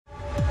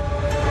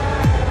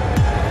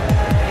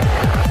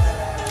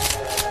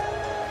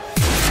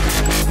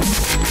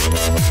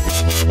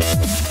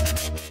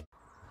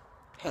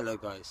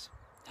guys,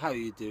 how are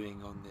you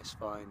doing on this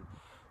fine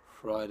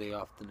Friday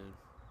afternoon?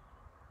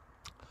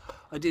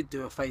 I did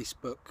do a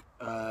Facebook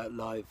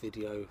live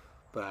video,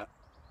 but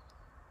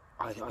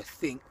I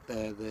think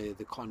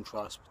the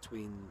contrast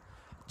between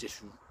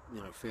just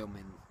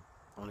filming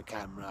on a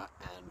camera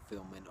and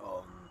filming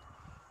on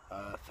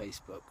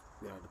Facebook,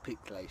 the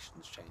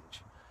pixelations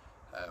change.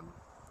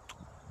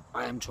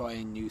 I am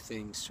trying new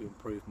things to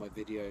improve my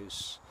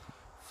videos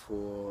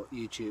for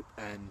YouTube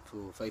and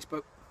for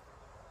Facebook,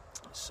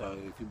 so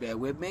if you bear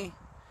with me,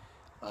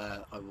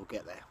 I will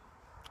get there.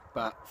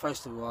 But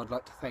first of all, I'd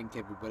like to thank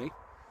everybody,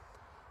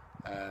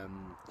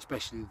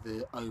 especially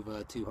the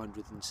over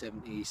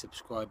 270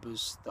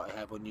 subscribers that I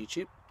have on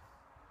YouTube,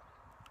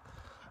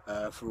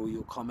 for all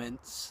your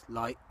comments,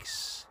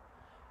 likes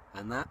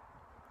and that.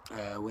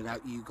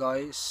 Without you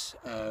guys,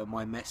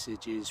 my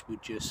messages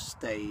would just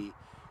stay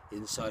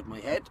inside my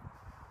head.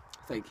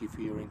 Thank you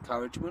for your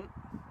encouragement.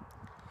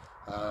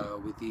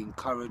 With the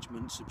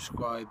encouragement,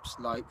 subscribes,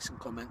 likes and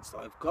comments that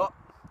I've got,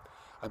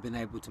 I've been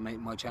able to make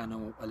my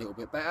channel a little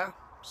bit better,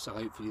 so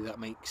hopefully that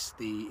makes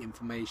the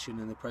information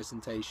and the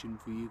presentation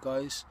for you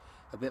guys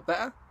a bit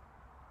better.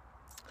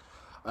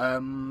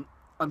 I'm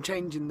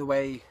changing the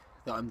way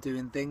that I'm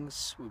doing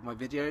things with my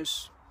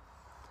videos,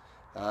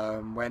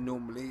 where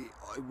normally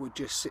I would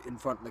just sit in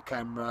front of the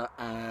camera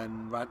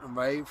and rant and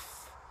rave.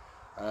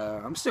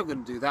 I'm still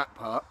going to do that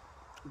part,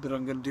 but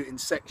I'm going to do it in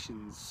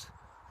sections,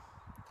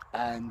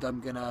 and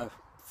I'm going to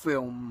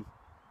film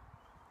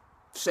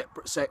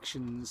separate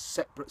sections,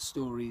 separate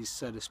stories,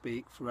 so to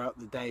speak, throughout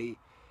the day,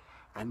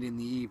 and in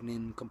the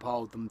evening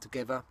compile them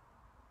together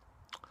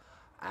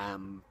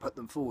and put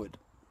them forward.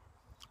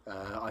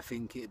 I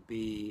think it'd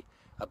be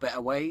a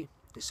better way.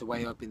 It's a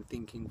way I've been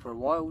thinking for a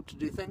while to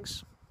do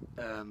things,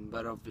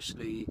 but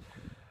obviously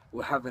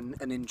we're having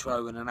an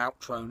intro and an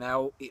outro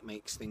now. It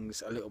makes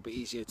things a little bit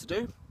easier to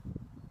do.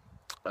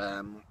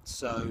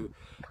 So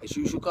as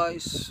usual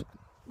guys,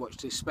 watch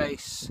this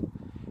space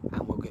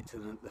and we'll get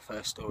to the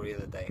first story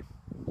of the day.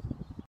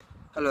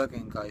 Hello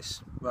again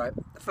guys. Right,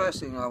 the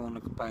first thing I want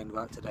to complain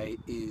about today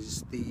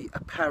is the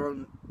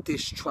apparent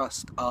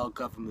distrust our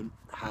government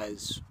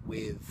has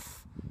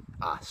with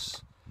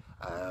us.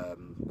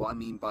 What I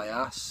mean by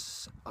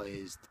us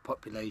is the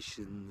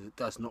population that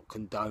does not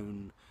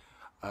condone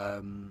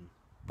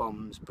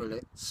bombs,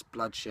 bullets,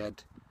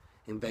 bloodshed,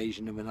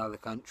 invasion of another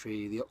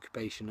country, the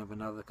occupation of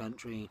another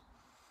country,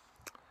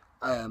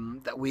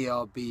 that we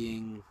are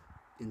being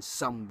in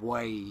some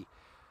way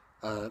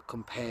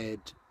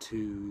compared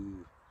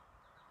to,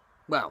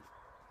 well,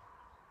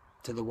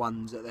 to the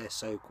ones that they're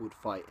so-called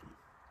fighting.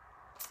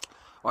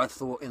 I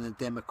thought in a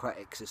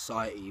democratic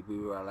society we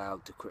were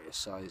allowed to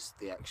criticise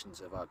the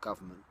actions of our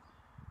government,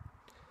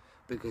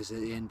 because at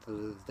the end of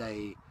the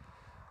day,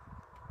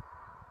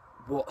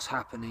 what's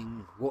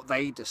happening, what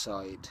they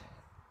decide,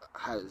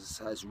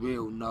 has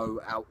real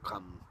no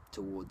outcome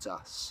towards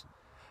us.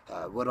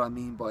 What I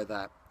mean by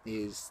that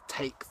is,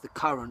 take the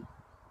current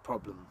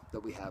problem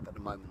that we have at the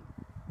moment,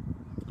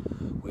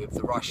 with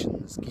the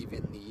Russians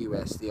giving the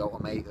US the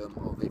ultimatum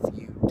of, if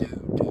you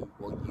do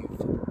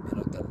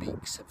what the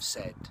leaks have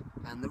said.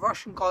 And the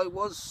Russian guy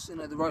was,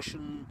 the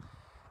Russian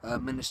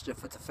Minister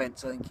for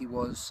Defence, I think he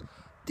was,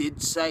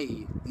 did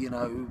say,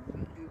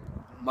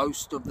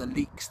 most of the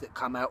leaks that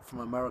come out from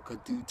America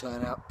do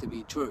turn out to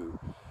be true.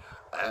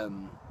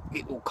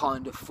 It will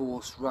kind of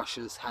force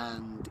Russia's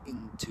hand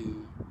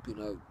into,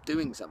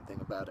 doing something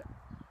about it.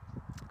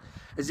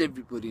 As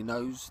everybody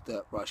knows,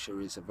 that Russia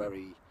is a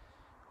very,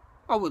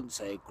 I wouldn't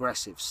say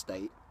aggressive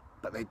state,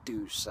 but they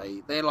do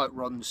say, they're like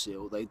Ron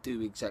Seal, they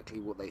do exactly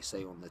what they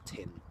say on the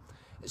tin,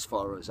 as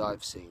far as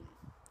I've seen.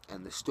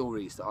 And the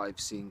stories that I've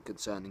seen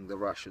concerning the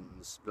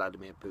Russians,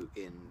 Vladimir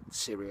Putin,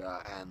 Syria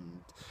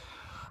and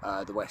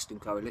the Western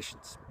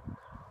coalitions.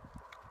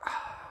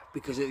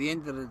 Because at the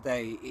end of the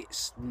day,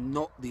 it's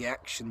not the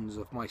actions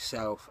of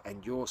myself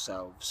and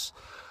yourselves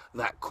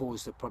that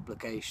cause the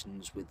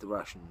complications with the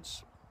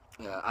Russians.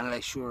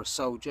 Unless you're a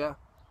soldier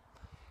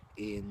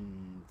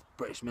in the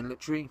British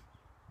military,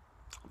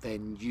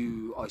 then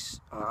you,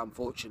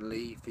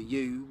 unfortunately for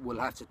you, will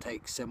have to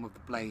take some of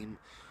the blame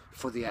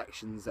for the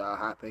actions that are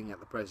happening at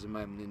the present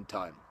moment in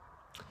time.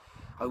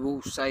 I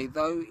will say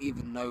though,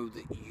 even though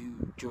that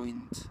you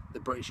joined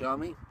the British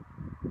Army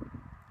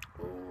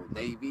or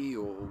Navy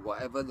or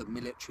whatever, the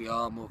military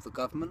arm of the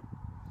government,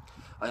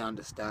 I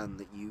understand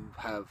that you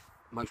have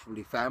most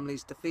probably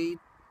families to feed.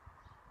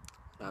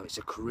 It's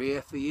a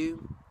career for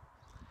you.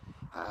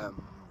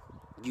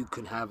 You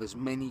can have as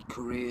many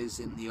careers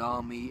in the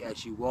army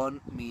as you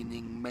want,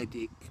 meaning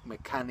medic,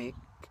 mechanic,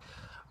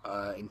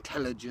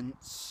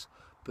 intelligence,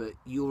 but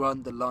your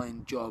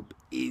underlying job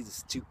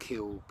is to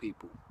kill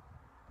people.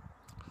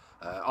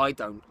 I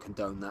don't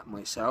condone that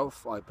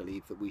myself. I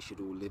believe that we should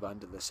all live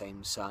under the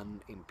same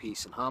sun in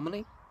peace and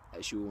harmony,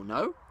 as you all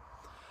know.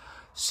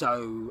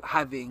 So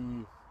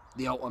having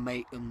the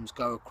ultimatums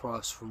go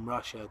across from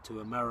Russia to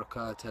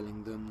America,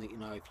 telling them that,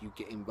 if you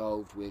get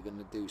involved, we're going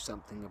to do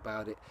something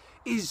about it,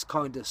 is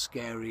kind of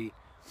scary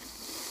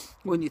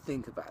when you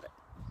think about it.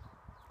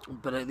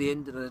 But at the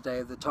end of the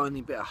day, the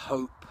tiny bit of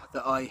hope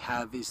that I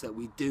have is that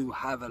we do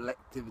have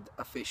elected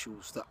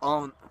officials that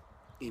aren't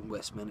in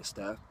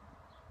Westminster,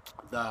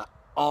 that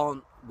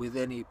aren't with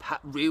any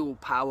real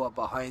power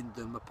behind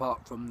them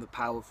apart from the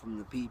power from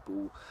the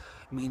people,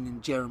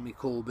 meaning Jeremy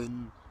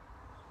Corbyn.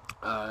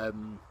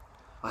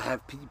 I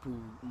have people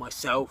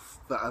myself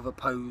that have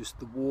opposed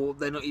the war.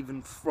 They're not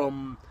even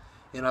from,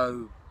 you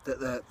know, that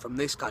they're from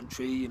this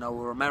country, you know,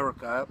 or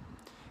America,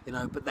 you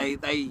know, but they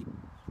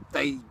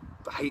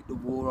hate the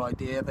war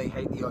idea. They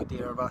hate the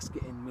idea of us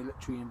getting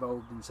military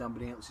involved in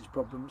somebody else's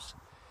problems,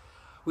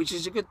 which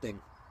is a good thing,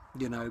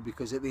 you know,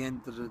 because at the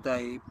end of the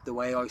day, the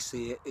way I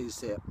see it is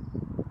that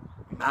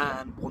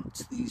man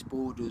wants these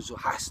borders, or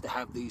has to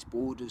have these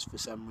borders for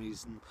some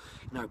reason,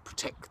 you know,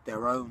 protect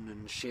their own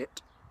and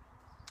shit.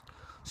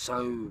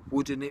 So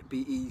wouldn't it be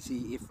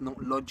easy, if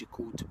not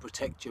logical, to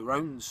protect your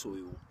own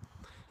soil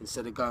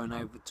instead of going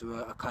over to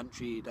a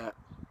country that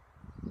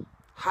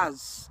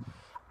has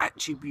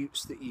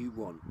attributes that you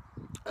want,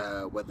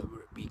 whether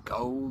it be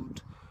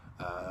gold,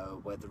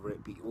 whether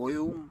it be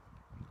oil,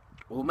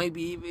 or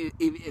maybe even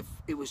if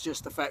it was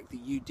just the fact that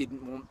you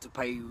didn't want to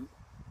pay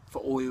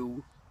for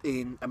oil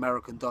in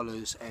American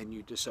dollars and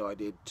you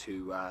decided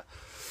to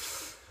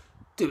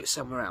do it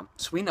somewhere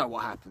else. We know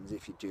what happens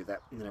if you do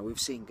that. You know, we've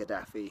seen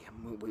Gaddafi,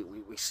 and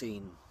we've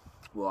seen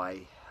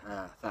why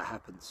that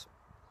happens.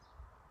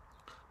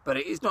 But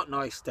it is not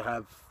nice to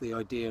have the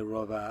idea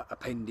of a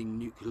pending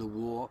nuclear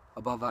war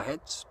above our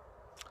heads.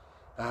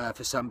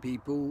 For some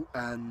people,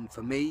 and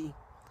for me,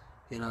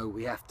 you know,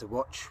 we have to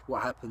watch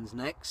what happens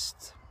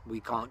next. We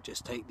can't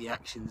just take the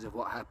actions of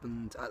what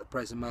happened at the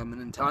present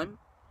moment in time.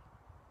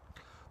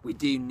 We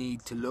do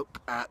need to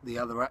look at the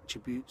other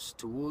attributes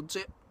towards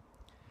it,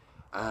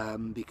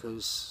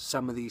 because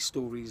some of these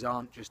stories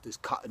aren't just as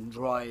cut and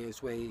dry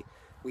as we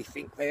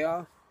think they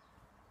are.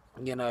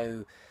 You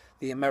know,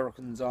 the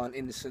Americans aren't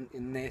innocent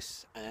in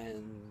this,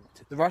 and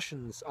the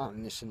Russians aren't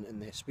innocent in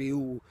this.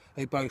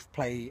 They both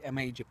play a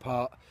major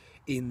part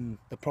in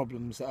the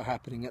problems that are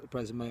happening at the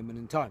present moment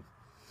in time.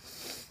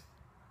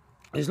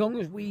 As long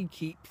as we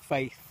keep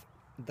faith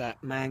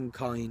that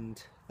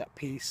mankind, that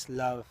peace,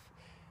 love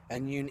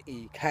and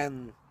unity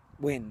can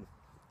win,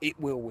 it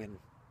will win.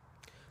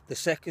 The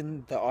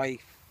second that I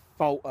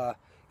falter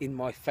in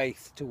my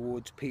faith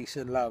towards peace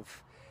and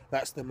love,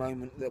 that's the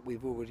moment that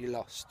we've already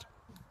lost.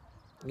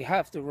 You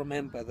have to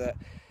remember that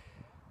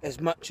as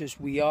much as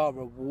we are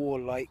a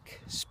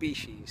warlike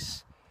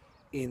species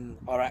in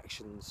our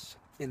actions,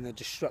 in the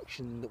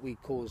destruction that we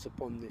cause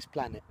upon this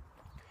planet,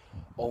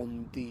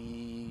 on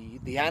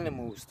the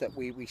animals that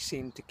we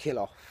seem to kill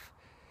off,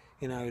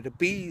 you know, the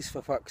bees,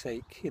 for fuck's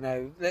sake, you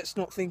know, let's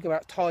not think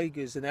about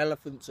tigers and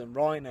elephants and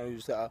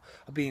rhinos that are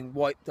being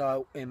wiped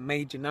out in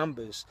major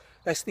numbers.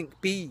 Let's think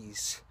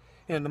bees,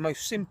 you know, the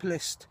most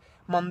simplest,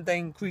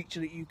 mundane creature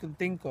that you can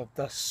think of,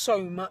 does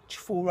so much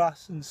for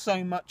us and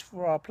so much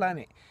for our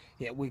planet,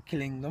 yet we're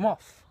killing them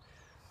off.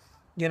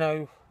 You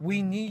know,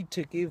 we need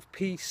to give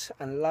peace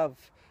and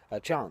love a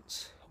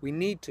chance. We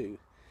need to.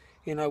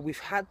 You know, we've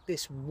had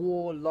this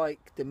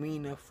warlike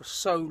demeanour for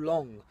so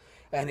long,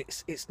 and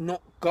it's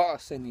not got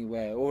us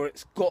anywhere, or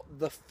it's got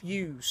the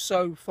few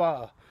so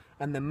far,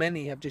 and the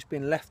many have just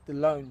been left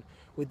alone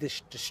with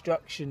this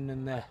destruction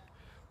and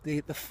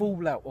the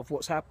fallout of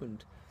what's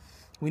happened.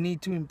 We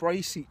need to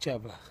embrace each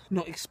other,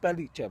 not expel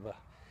each other.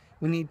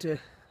 We need to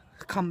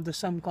come to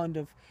some kind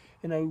of,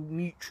 you know,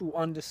 mutual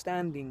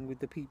understanding with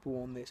the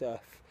people on this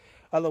earth.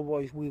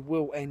 Otherwise we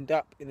will end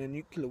up in a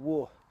nuclear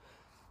war,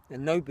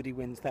 and nobody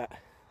wins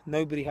that.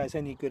 Nobody has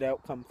any good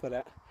outcome for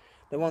that.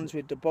 The ones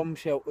with the bomb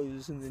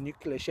shelters and the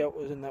nuclear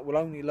shelters and that will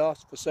only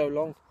last for so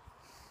long.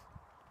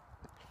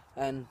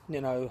 And,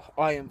 you know,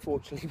 I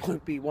unfortunately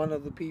won't be one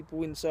of the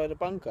people inside a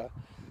bunker.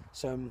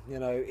 So, you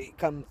know, it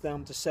comes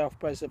down to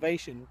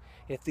self-preservation.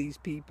 If these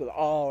people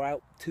are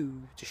out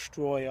to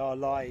destroy our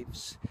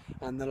lives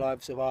and the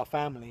lives of our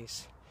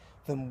families,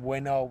 then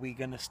when are we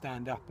going to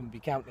stand up and be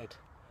counted?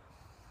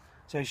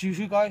 So as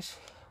usual, guys,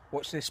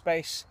 watch this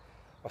space.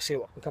 I'll see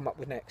what I can come up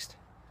with next.